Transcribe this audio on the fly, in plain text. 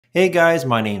Hey guys,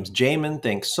 my name's Jamin.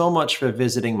 Thanks so much for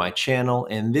visiting my channel.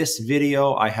 In this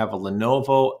video, I have a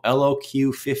Lenovo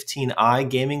LOQ 15i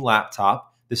gaming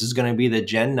laptop. This is going to be the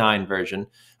Gen 9 version.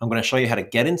 I'm going to show you how to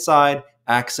get inside,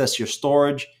 access your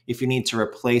storage if you need to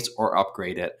replace or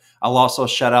upgrade it. I'll also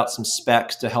shout out some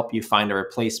specs to help you find a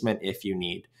replacement if you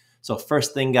need. So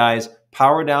first thing guys,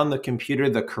 power down the computer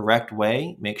the correct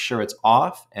way. Make sure it's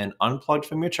off and unplugged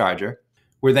from your charger.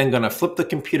 We're then going to flip the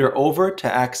computer over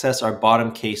to access our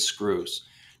bottom case screws.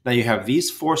 Now you have these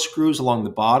 4 screws along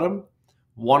the bottom,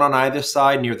 1 on either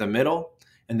side near the middle,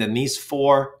 and then these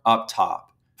 4 up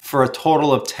top for a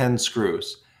total of 10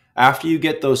 screws. After you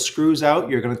get those screws out,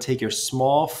 you're going to take your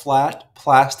small flat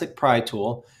plastic pry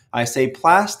tool. I say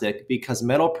plastic because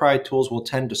metal pry tools will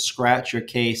tend to scratch your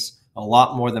case a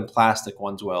lot more than plastic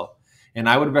ones will. And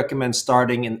I would recommend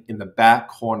starting in the back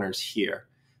corners here.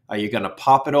 You're going to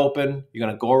pop it open. You're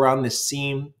going to go around this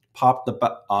seam, pop the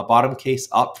bottom case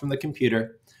up from the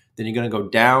computer. Then you're going to go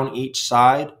down each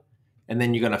side, and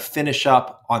then you're going to finish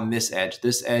up on this edge.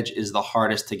 This edge is the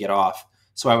hardest to get off.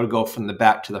 So I would go from the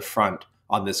back to the front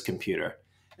on this computer.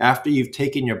 After you've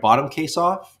taken your bottom case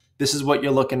off, this is what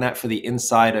you're looking at for the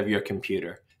inside of your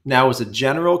computer. Now, as a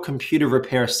general computer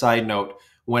repair side note,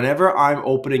 whenever I'm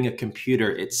opening a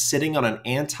computer, it's sitting on an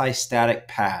anti-static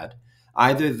pad.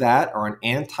 Either that or an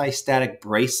anti-static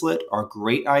bracelet are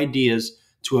great ideas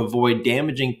to avoid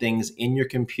damaging things in your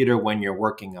computer when you're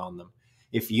working on them.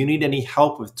 If you need any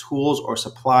help with tools or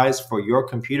supplies for your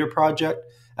computer project,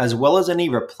 as well as any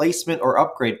replacement or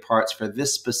upgrade parts for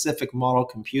this specific model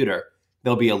computer,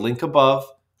 there'll be a link above.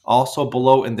 Also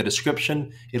below in the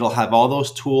description, it'll have all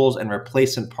those tools and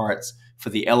replacement parts for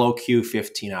the LOQ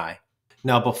 15i.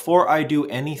 Now, before I do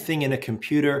anything in a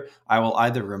computer, I will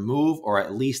either remove or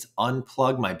at least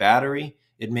unplug my battery.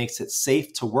 It makes it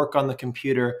safe to work on the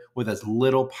computer with as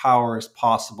little power as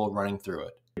possible running through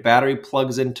it. The battery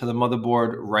plugs into the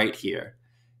motherboard right here.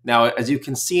 Now, as you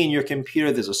can see in your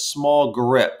computer, there's a small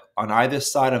grip on either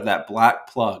side of that black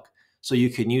plug. So you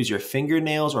can use your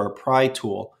fingernails or a pry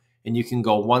tool, and you can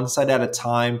go one side at a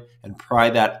time and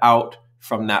pry that out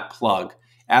from that plug.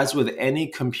 As with any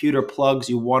computer plugs,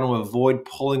 you want to avoid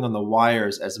pulling on the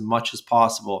wires as much as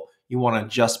possible. You want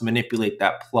to just manipulate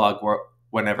that plug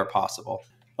whenever possible.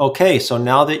 Okay, so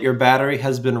now that your battery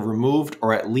has been removed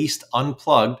or at least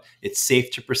unplugged, it's safe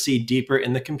to proceed deeper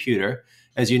in the computer.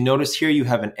 As you notice here, you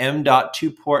have an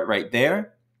M.2 port right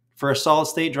there for a solid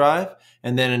state drive,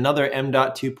 and then another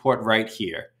M.2 port right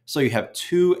here. So you have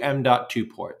 2 M.2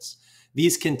 ports.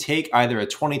 These can take either a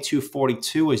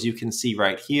 2242, as you can see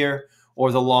right here, or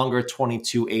the longer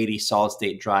 2280 solid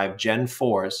state drive Gen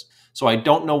 4s. So I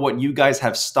don't know what you guys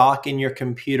have stock in your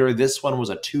computer. This one was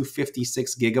a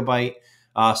 256 gigabyte.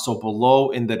 So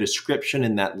below in the description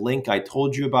in that link I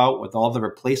told you about with all the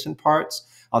replacement parts,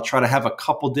 I'll try to have a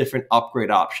couple different upgrade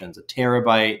options, a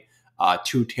terabyte,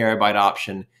 2 terabyte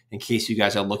option in case you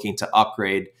guys are looking to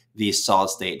upgrade these solid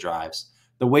state drives.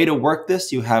 The way to work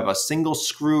this, you have a single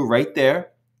screw right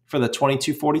there for the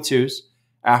 2242s.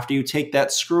 After you take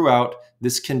that screw out,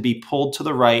 this can be pulled to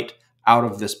the right out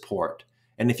of this port.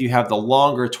 And if you have the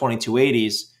longer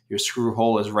 2280s, your screw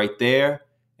hole is right there.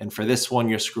 And for this one,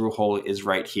 your screw hole is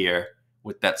right here,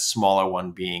 with that smaller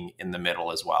one being in the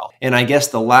middle as well. And I guess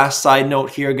the last side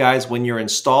note here, guys, when you're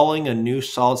installing a new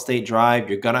solid state drive,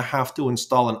 you're gonna have to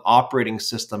install an operating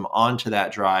system onto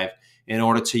that drive in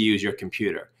order to use your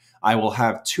computer. I will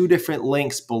have 2 different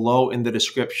links below in the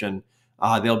description.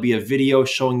 There'll be a video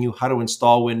showing you how to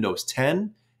install Windows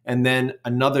 10, and then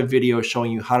another video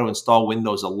showing you how to install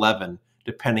Windows 11,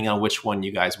 depending on which one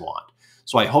you guys want.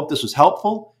 So I hope this was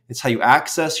helpful. It's how you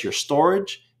access your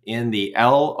storage in the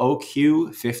LOQ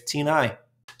 15i.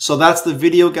 So that's the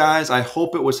video, guys. I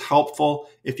hope it was helpful.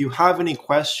 If you have any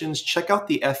questions, check out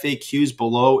the FAQs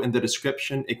below in the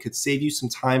description. It could save you some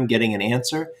time getting an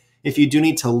answer. If you do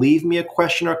need to leave me a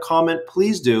question or comment,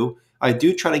 please do. I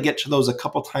do try to get to those a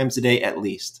couple times a day at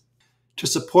least. To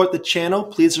support the channel,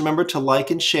 please remember to like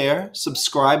and share,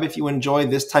 subscribe if you enjoy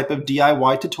this type of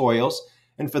DIY tutorials,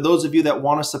 and for those of you that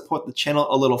want to support the channel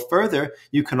a little further,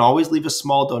 you can always leave a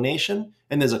small donation,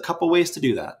 and there's a couple ways to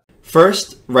do that.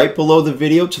 First, right below the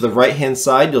video to the right-hand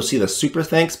side, you'll see the Super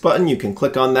Thanks button. You can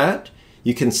click on that.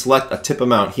 You can select a tip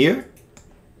amount here.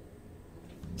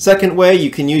 Second way, you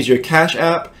can use your Cash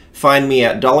App. Find me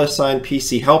at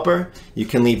 $PC Helper. You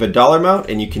can leave a dollar amount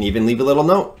and you can even leave a little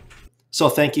note. So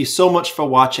thank you so much for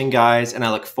watching, guys, and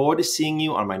I look forward to seeing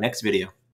you on my next video.